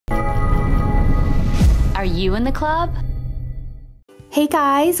Are you in the club? Hey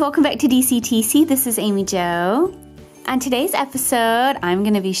guys, welcome back to DCTC. This is Amy Jo. On today's episode, I'm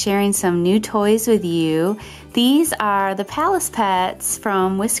going to be sharing some new toys with you. These are the Palace Pets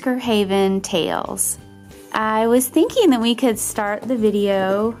from Whisker Haven Tales. I was thinking that we could start the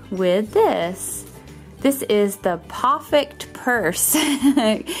video with this. This is the Perfect Purse,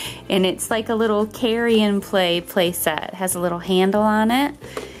 and it's like a little carry and play set. It has a little handle on it.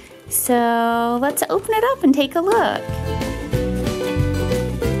 So let's open it up and take a look.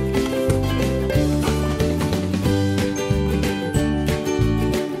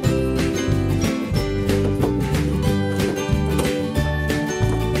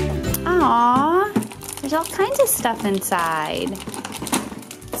 Aww, there's all kinds of stuff inside.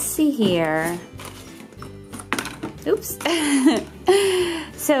 Let's see here. Oops.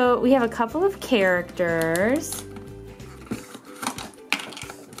 So we have a couple of characters.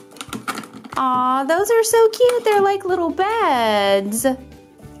 Aw, those are so cute. They're like little beds.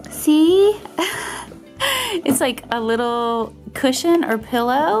 See? It's like a little cushion or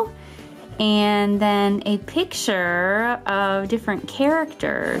pillow, and then a picture of different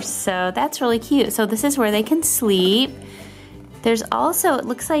characters. So that's really cute. So this is where they can sleep. There's also, it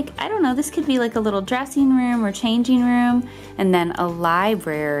looks like, I don't know, this could be like a little dressing room or changing room, and then a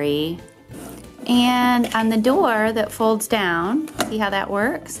library. And on the door that folds down, see how that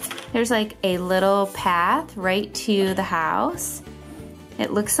works? There's like a little path right to the house.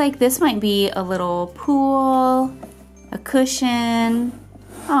 It looks like this might be a little pool, a cushion.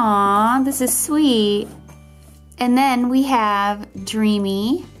 Aw, this is sweet. And then we have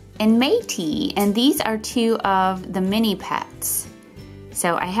Dreamy and Matey, and these are two of the mini pets.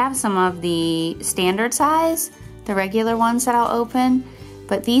 So I have some of the standard size, the regular ones that I'll open,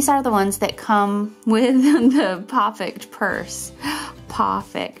 but these are the ones that come with the Perfect Purse.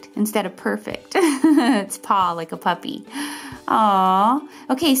 Perfect instead of perfect. It's paw like a puppy. Aww.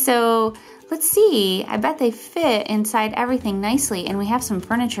 Okay, so let's see. I bet they fit inside everything nicely, and we have some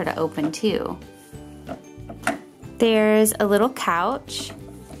furniture to open too. There's a little couch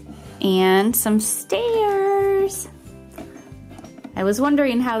and some stairs. I was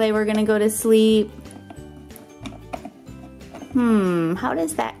wondering how they were gonna go to sleep. How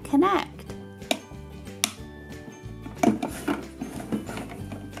does that connect?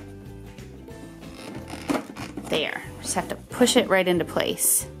 There, just have to push it right into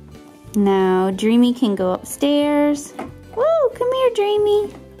place. Now Dreamy can go upstairs. Woo, come here,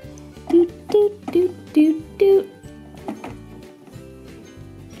 Dreamy. Doot, doot, doot, doot, doot.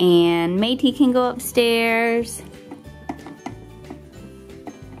 And Matey can go upstairs.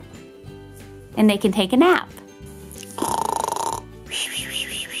 And they can take a nap.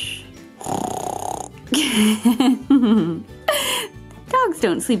 Dogs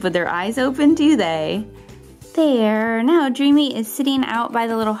don't sleep with their eyes open, do they? There, now Dreamy is sitting out by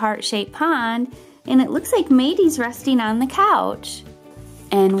the little heart-shaped pond, and it looks like Matey's resting on the couch.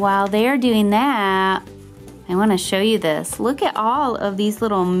 And while they're doing that, I want to show you this. Look at all of these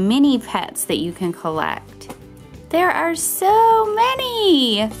little mini pets that you can collect. There are so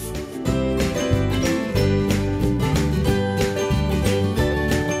many!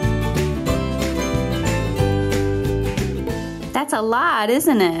 That's a lot,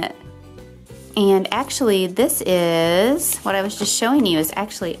 isn't it? And actually, this is, what I was just showing you is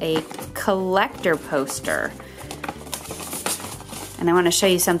actually a collector poster. And I want to show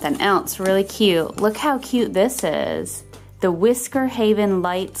you something else really cute. Look how cute this is. The Whisker Haven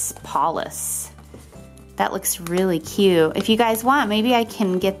Lights Palace. That looks really cute. If you guys want, maybe I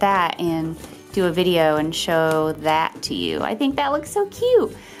can get that and do a video and show that to you. I think that looks so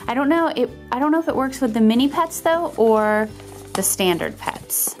cute. I don't know if it works with the mini pets though, or the standard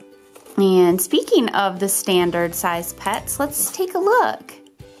pets. And speaking of the standard size pets, let's take a look.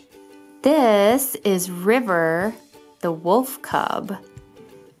 This is River, the wolf cub.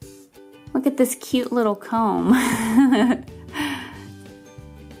 Look at this cute little comb.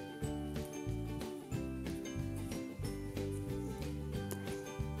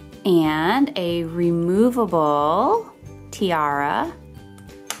 And a removable tiara.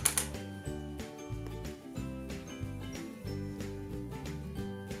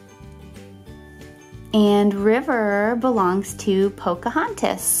 And River belongs to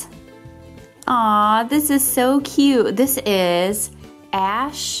Pocahontas. Aw, this is so cute. This is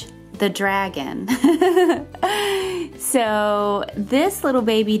Ash the dragon. So this little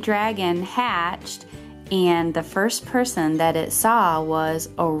baby dragon hatched, and the first person that it saw was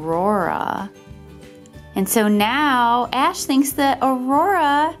Aurora. And so now Ash thinks that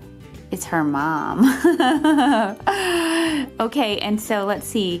Aurora is her mom. Okay, and so let's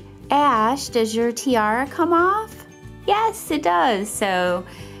see. Ash, does your tiara come off? Yes, it does. So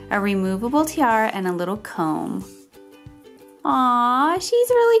a removable tiara and a little comb. Aw, she's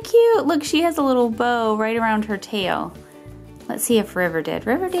really cute. Look, she has a little bow right around her tail. Let's see if River did.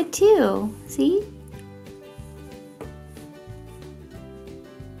 River did too. See?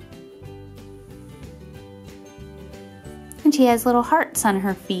 And she has little hearts on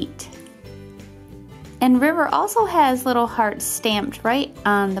her feet. And River also has little hearts stamped right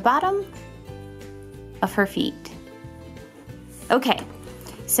on the bottom of her feet. Okay,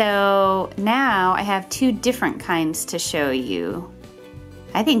 so now I have two different kinds to show you.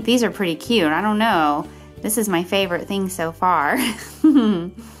 I think these are pretty cute. I don't know. This is my favorite thing so far.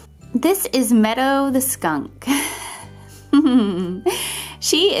 This is Meadow the skunk.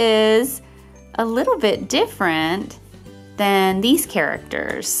 She is a little bit different than these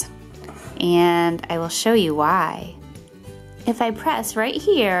characters, and I will show you why. If I press right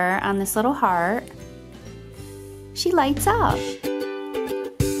here on this little heart, she lights up.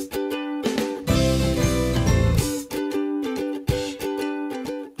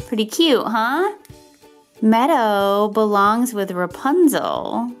 Pretty cute, huh? Meadow belongs with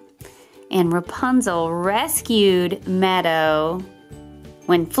Rapunzel, and Rapunzel rescued Meadow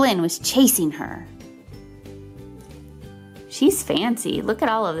when Flynn was chasing her. She's fancy. Look at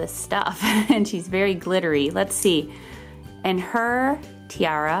all of this stuff. And she's very glittery. Let's see. And her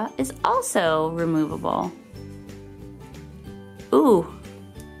tiara is also removable. Ooh.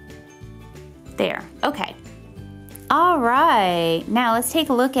 There. Okay. All right. Now let's take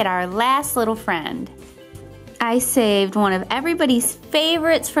a look at our last little friend. I saved one of everybody's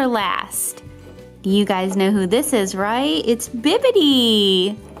favorites for last. You guys know who this is, right? It's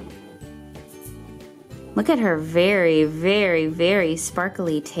Bibbidi. Look at her very, very, very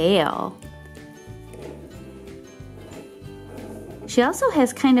sparkly tail. She also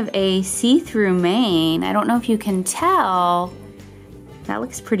has kind of a see-through mane. I don't know if you can tell. That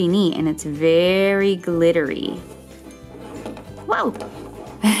looks pretty neat, and it's very glittery. Whoa!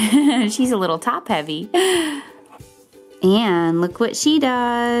 She's a little top-heavy. And look what she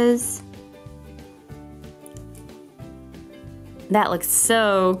does. That looks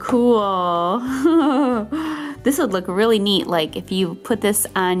so cool. This would look really neat, like if you put this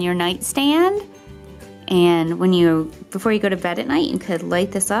on your nightstand, and before you go to bed at night, you could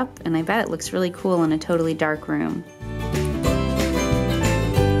light this up, and I bet it looks really cool in a totally dark room.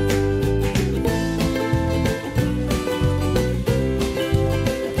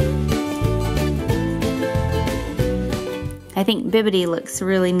 I think Bibbidi looks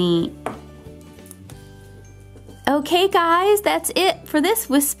really neat. Okay guys, that's it for this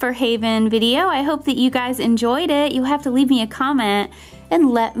Whisper Haven video. I hope that you guys enjoyed it. You'll have to leave me a comment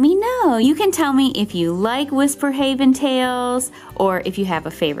and let me know. You can tell me if you like Whisper Haven tales or if you have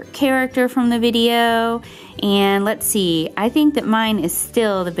a favorite character from the video. And let's see, I think that mine is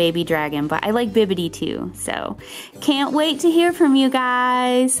still the baby dragon, but I like Bibbidi too. So can't wait to hear from you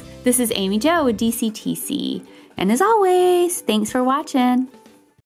guys. This is Amy Jo with DCTC. And as always, thanks for watching.